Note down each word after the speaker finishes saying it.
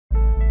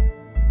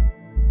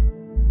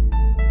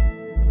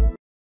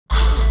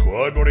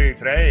Good morning.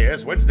 Today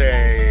is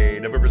Wednesday,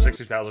 November 6,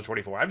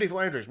 2024. I'm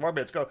Landry. More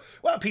bits go.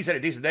 Well, peace had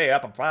a decent day,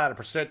 up about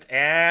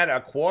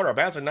 1.25%,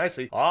 bouncing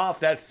nicely off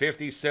that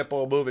 50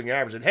 simple moving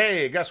average. And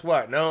hey, guess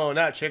what? No,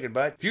 not chicken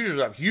butt. Futures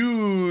up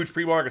huge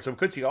pre-market, so we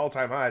could see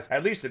all-time highs,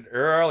 at least in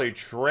early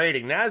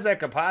trading. NASDAQ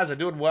Composite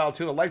doing well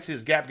too. I'd like to see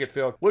this gap get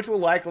filled, which will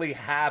likely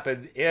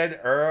happen in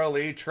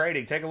early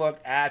trading. Take a look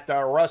at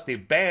the Rusty.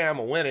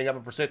 Bam, winning up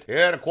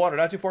 1.25%,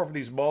 not too far from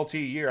these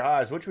multi-year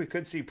highs, which we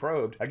could see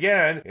probed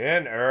again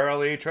in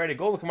early trading.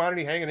 Gold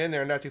commodity hanging in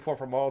there, not too far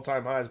from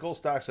all-time highs. Gold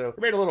stock, so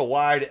made a little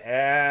wide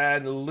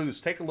and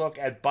loose. Take a look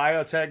at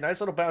biotech.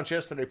 Nice little bounce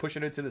yesterday,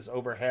 pushing into this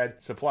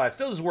overhead supply.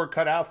 Still has work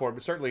cut out for it,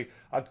 but certainly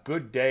a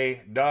good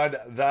day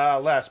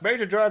nonetheless.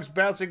 Major drugs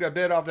bouncing a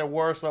bit off their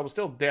worst level,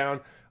 still down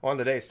on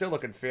the day, still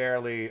looking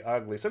fairly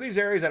ugly. So these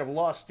areas that have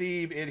lost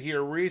steam in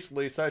here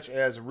recently, such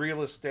as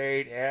real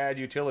estate and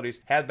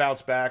utilities, have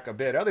bounced back a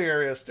bit. Other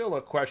areas still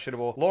look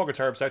questionable longer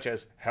term, such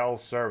as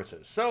health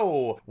services.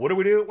 So what do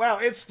we do? Well,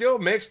 it's still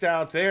mixed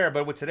out there,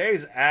 but with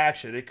today's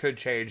action, it could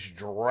change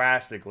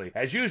drastically.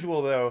 As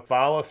usual, though,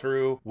 follow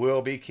through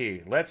will be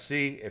key. Let's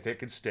see if it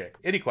can stick.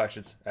 Any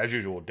questions? As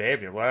usual,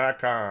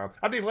 DaveNeal.com.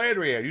 I'm Dave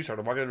Landry, and you start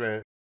the market in a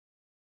minute.